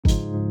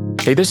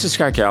Hey, this is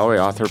Scott Galloway,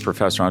 author,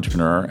 professor,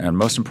 entrepreneur, and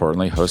most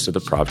importantly, host of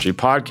the Prop G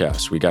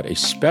podcast. We got a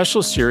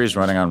special series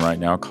running on right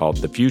now called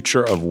The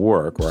Future of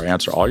Work, where I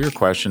answer all your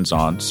questions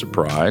on,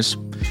 surprise,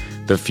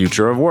 the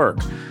future of work.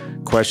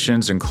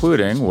 Questions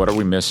including, what are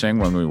we missing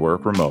when we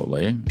work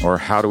remotely? Or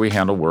how do we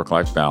handle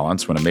work-life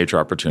balance when a major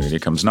opportunity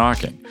comes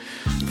knocking?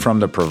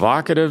 From the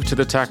provocative to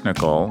the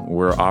technical,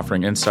 we're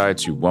offering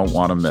insights you won't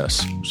want to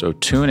miss. So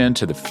tune in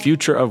to The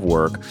Future of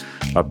Work,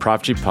 a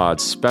Prop G Pod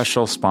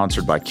special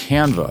sponsored by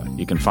Canva.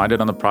 You can find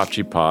it on the Prop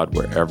G Pod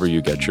wherever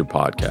you get your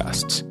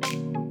podcasts.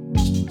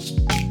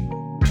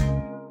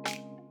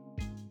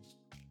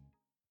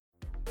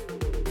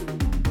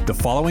 The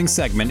following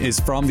segment is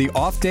from the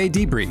Off-Day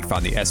Debrief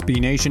on the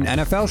SB Nation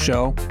NFL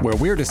Show, where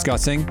we're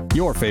discussing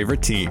your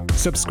favorite team.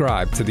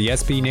 Subscribe to the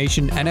SB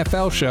Nation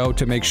NFL Show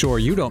to make sure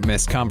you don't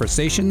miss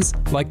conversations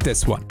like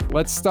this one.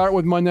 Let's start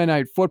with Monday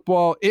Night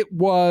Football. It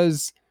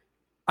was,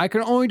 I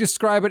can only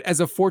describe it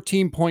as a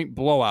 14-point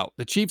blowout.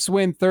 The Chiefs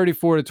win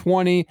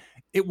 34-20.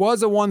 It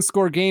was a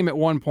one-score game at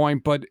one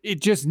point, but it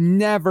just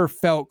never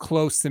felt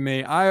close to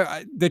me.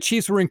 The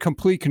Chiefs were in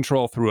complete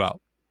control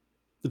throughout.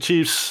 The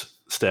Chiefs'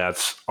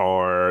 stats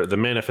are the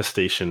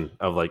manifestation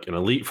of like an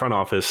elite front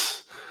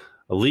office,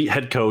 elite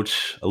head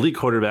coach, elite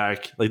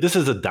quarterback. Like, this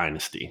is a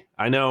dynasty.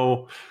 I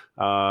know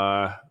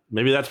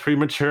maybe that's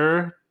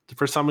premature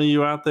for some of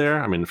you out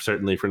there. I mean,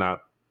 certainly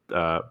for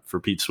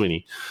Pete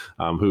Sweeney,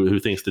 who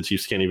thinks the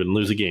Chiefs can't even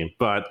lose a game.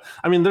 But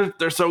I mean,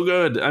 they're so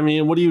good. I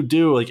mean, what do you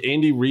do? Like,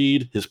 Andy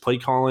Reid, his play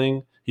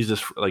calling, he's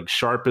just like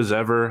sharp as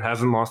ever,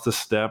 hasn't lost a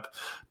step.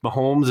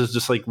 Mahomes is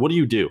just like, what do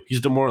you do? He's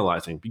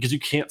demoralizing because you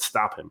can't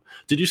stop him.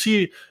 Did you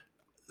see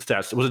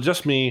stats? Was it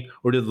just me,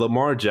 or did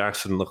Lamar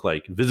Jackson look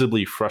like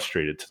visibly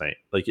frustrated tonight?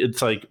 Like,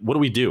 it's like, what do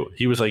we do?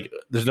 He was like,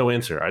 there's no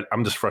answer.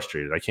 I'm just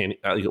frustrated. I can't,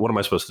 what am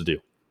I supposed to do?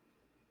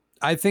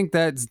 I think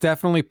that's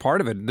definitely part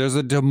of it. There's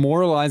a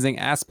demoralizing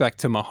aspect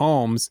to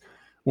Mahomes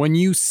when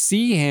you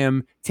see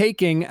him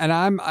taking, and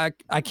I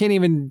can't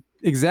even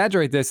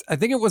exaggerate this, I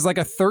think it was like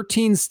a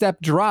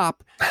 13-step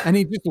drop, and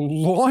he just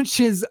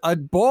launches a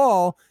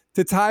ball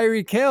to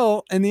Tyreek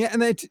Hill, and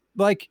it's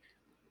like,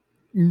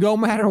 no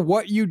matter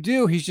what you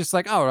do, he's just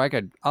like, oh,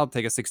 I'll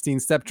take a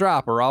 16-step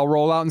drop, or I'll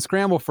roll out and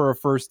scramble for a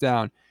first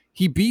down.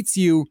 He beats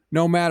you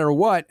no matter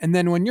what. And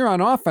then when you're on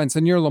offense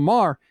and you're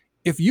Lamar,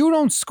 if you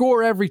don't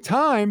score every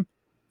time,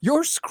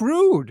 you're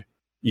screwed.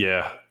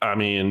 Yeah. I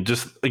mean,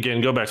 just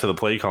again, go back to the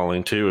play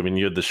calling too. I mean,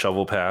 you had the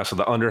shovel pass or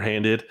the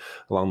underhanded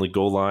along the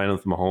goal line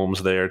with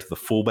Mahomes there to the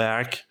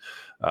fullback.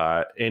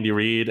 Andy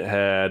Reid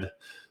had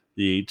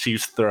the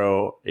Chiefs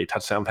throw a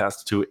touchdown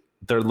pass to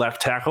their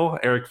left tackle,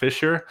 Eric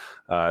Fisher.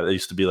 They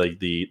used to be like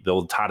the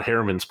old Todd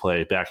Harriman's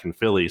play back in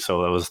Philly.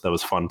 So that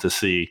was fun to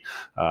see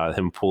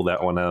him pull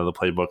that one out of the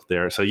playbook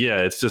there. So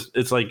yeah,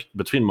 it's like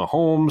between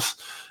Mahomes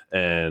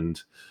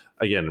and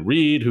again,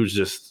 Reid, who's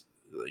just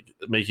like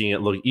making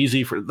it look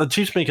easy for the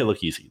Chiefs, make it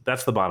look easy.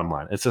 That's the bottom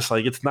line. It's just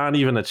like, it's not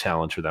even a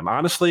challenge for them.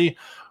 Honestly,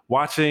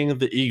 watching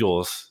the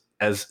Eagles,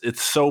 as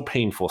it's so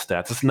painful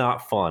stats, it's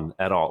not fun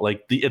at all.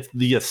 Like it's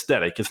the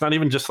aesthetic. It's not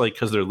even just like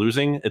because they're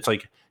losing. It's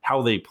like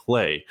how they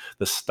play,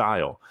 the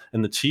style.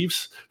 And the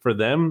Chiefs, for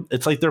them,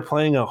 it's like they're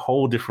playing a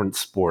whole different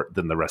sport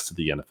than the rest of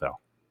the NFL.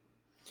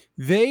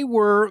 They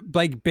were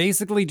like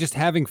basically just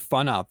having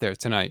fun out there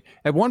tonight.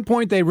 At one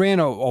point, they ran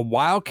a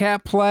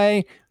wildcat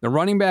play. The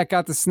running back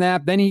got the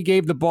snap. Then he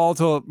gave the ball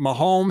to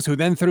Mahomes, who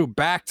then threw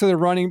back to the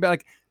running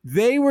back.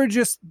 They were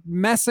just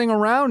messing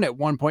around at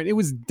one point. It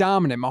was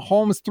dominant.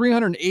 Mahomes,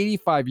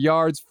 385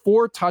 yards,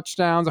 4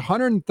 touchdowns,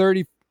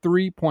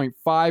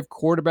 133.5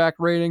 quarterback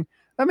rating.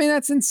 I mean,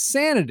 that's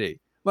insanity.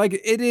 Like,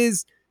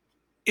 it's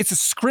a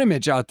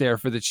scrimmage out there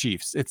for the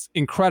Chiefs. It's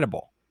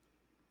incredible.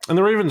 And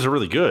the Ravens are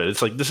really good.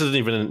 It's like, this isn't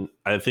even,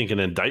 I think, an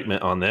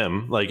indictment on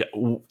them. Like,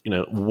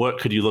 what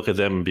could you look at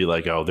them and be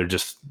like, oh, they're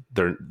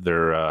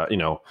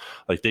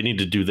like they need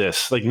to do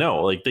this. Like,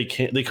 no, like they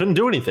couldn't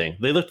do anything.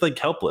 They looked like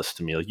helpless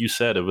to me. Like you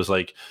said, it was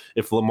like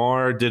if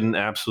Lamar didn't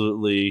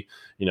absolutely,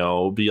 be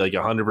like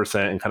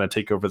 100% and kind of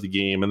take over the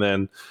game, and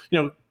then,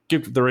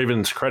 give the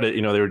Ravens credit,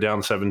 they were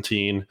down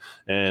 17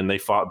 and they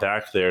fought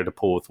back there to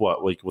pull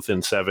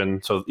within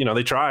 7. So,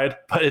 they tried,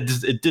 but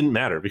it didn't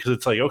matter because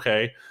it's like,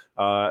 okay,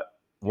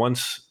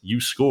 once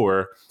you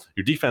score,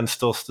 your defense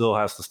still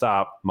has to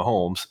stop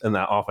Mahomes and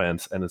that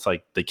offense, and it's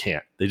like they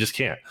just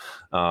can't.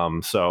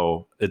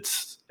 So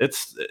it's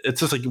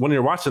just like when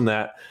you're watching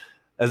that,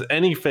 as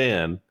any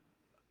fan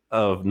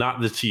of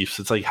not the Chiefs,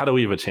 it's like, how do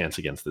we have a chance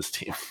against this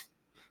team?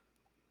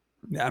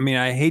 I mean,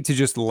 I hate to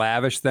just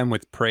lavish them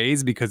with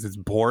praise because it's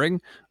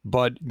boring,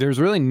 but there's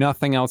really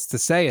nothing else to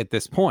say at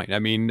this point. I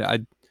mean,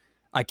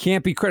 I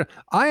can't be critical.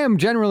 I am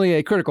generally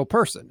a critical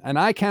person, and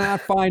I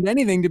cannot find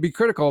anything to be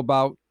critical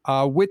about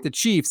with the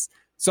Chiefs.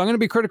 So I'm going to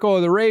be critical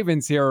of the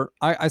Ravens here.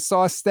 I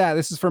saw a stat.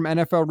 This is from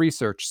NFL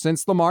Research.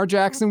 Since Lamar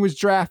Jackson was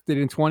drafted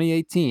in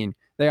 2018,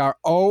 they are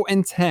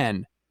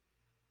 0-10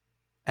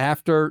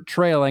 after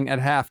trailing at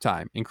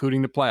halftime,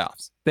 including the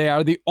playoffs. They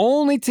are the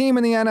only team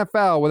in the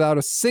NFL without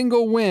a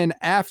single win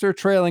after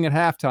trailing at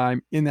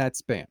halftime in that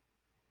span.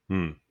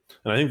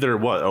 And I think they're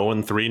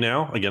 0-3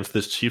 now against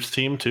this Chiefs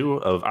team too,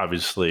 of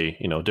obviously,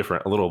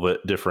 a little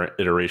bit different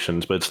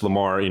iterations, but it's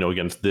Lamar,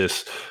 against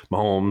this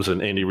Mahomes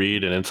and Andy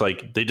Reid. And it's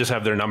like, they just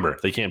have their number.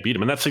 They can't beat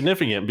them. And that's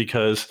significant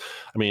because,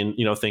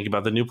 think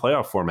about the new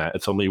playoff format.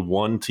 It's only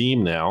one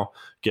team now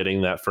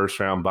getting that first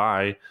round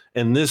bye.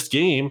 And this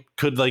game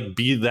could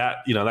be that,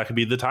 that could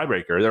be the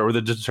tiebreaker or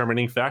the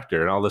determining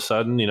factor. And all of a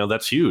sudden,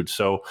 that's huge.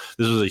 So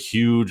this was a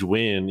huge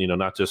win,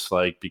 not just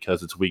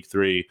because it's week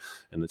 3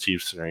 and the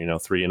Chiefs are,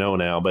 3-0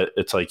 now, but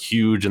it's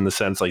huge in the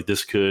sense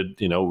this could,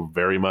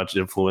 very much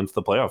influence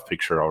the playoff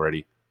picture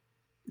already.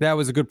 That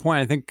was a good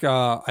point. I think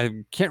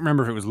I can't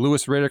remember if it was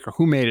Louis Riddick or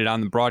who made it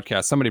on the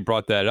broadcast. Somebody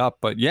brought that up.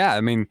 But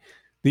yeah,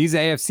 these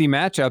AFC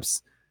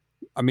matchups,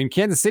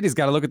 Kansas City's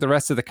got to look at the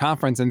rest of the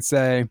conference and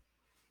say,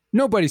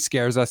 nobody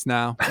scares us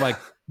now.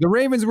 The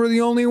Ravens were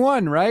the only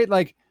one, right?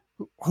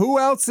 Who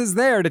else is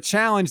there to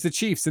challenge the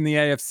Chiefs in the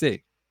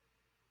AFC?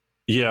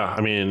 Yeah,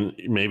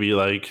 maybe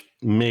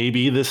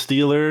the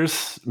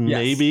Steelers, Yes.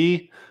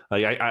 maybe.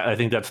 I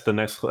think that's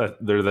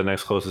they're the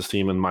next closest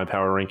team in my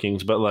power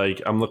rankings. But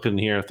I'm looking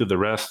here through the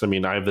rest.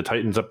 I have the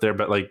Titans up there,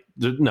 but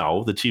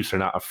no, the Chiefs are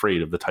not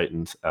afraid of the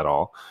Titans at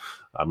all.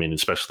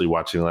 Especially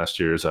watching last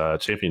year's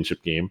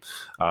championship game.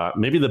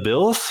 Maybe the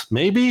Bills,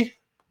 maybe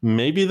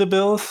the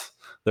Bills.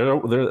 They're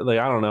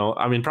I don't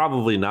know.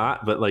 Probably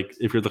not. But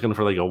if you're looking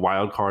for a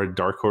wild card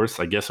dark horse,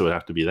 I guess it would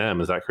have to be them.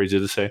 Is that crazy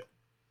to say?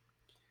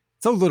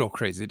 It's a little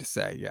crazy to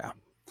say, yeah.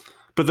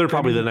 But they're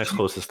probably the next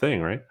closest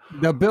thing, right?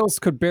 The Bills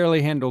could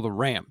barely handle the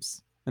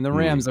Rams, and the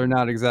Rams are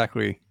not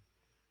exactly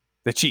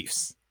the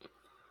Chiefs.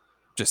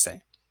 Just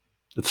saying.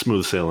 It's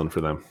smooth sailing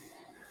for them.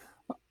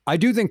 I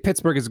do think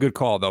Pittsburgh is a good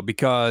call, though,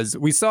 because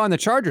we saw in the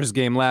Chargers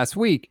game last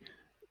week,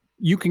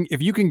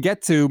 if you can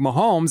get to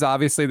Mahomes,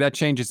 obviously that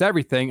changes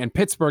everything, and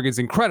Pittsburgh is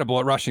incredible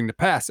at rushing the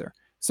passer.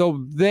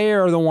 So they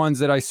are the ones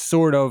that I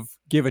sort of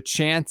give a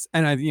chance.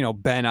 And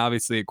Ben,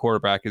 obviously at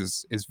quarterback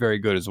is very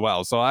good as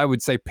well. So I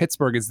would say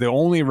Pittsburgh is the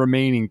only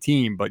remaining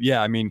team. But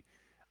yeah,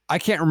 I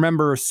can't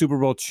remember a Super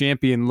Bowl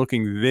champion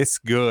looking this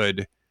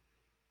good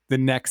the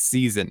next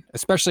season,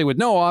 especially with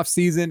no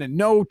offseason and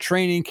no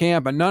training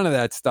camp and none of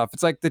that stuff.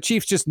 It's the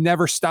Chiefs just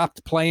never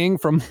stopped playing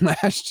from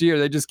last year.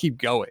 They just keep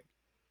going.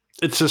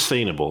 It's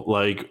sustainable.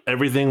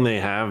 Everything they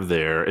have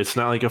there, it's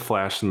not a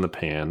flash in the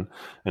pan.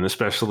 And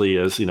especially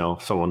as,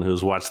 someone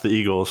who's watched the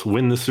Eagles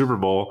win the Super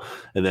Bowl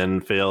and then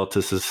fail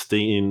to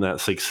sustain that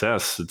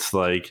success. It's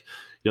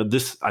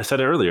this, I said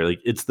it earlier,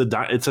 it's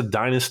a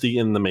dynasty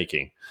in the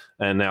making.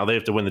 And now they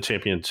have to win the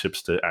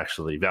championships to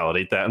actually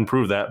validate that and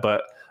prove that.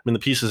 But the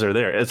pieces are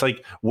there. It's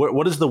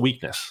what is the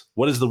weakness?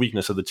 What is the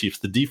weakness of the Chiefs?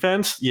 The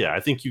defense? Yeah,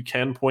 I think you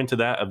can point to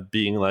that of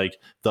being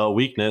the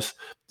weakness.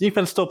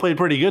 Defense still played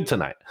pretty good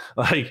tonight.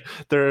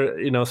 They're,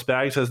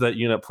 Spags has that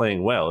unit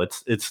playing well.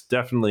 It's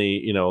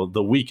definitely,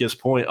 the weakest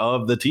point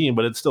of the team,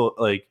 but it's still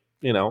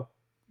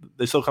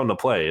they still come to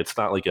play. It's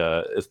not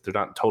they're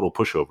not total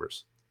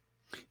pushovers.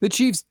 The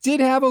Chiefs did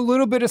have a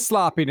little bit of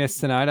sloppiness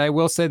tonight. I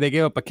will say they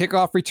gave up a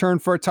kickoff return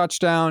for a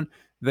touchdown.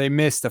 They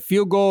missed a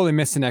field goal. They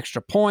missed an extra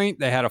point.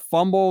 They had a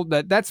fumble.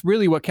 That's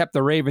really what kept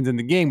the Ravens in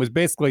the game, was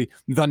basically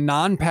the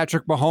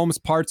non-Patrick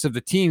Mahomes parts of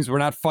the teams were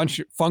not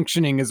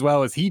functioning as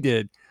well as he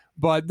did.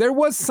 But there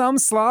was some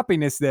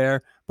sloppiness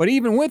there. But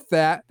even with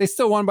that, they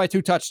still won by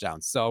 2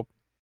 touchdowns. So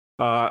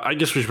I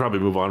guess we should probably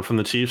move on from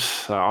the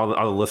Chiefs. All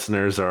the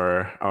listeners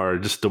are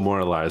just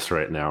demoralized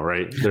right now,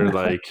 right? They're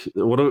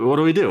what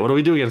do we do? What do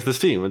we do against this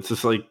team? It's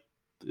just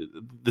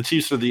the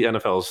Chiefs are the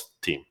NFL's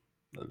team.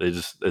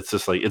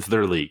 It's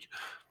their league.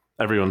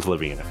 Everyone's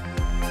living in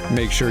it.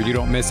 Make sure you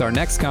don't miss our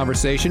next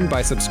conversation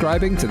by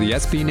subscribing to the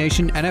SB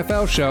Nation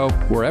NFL show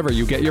wherever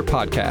you get your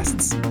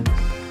podcasts.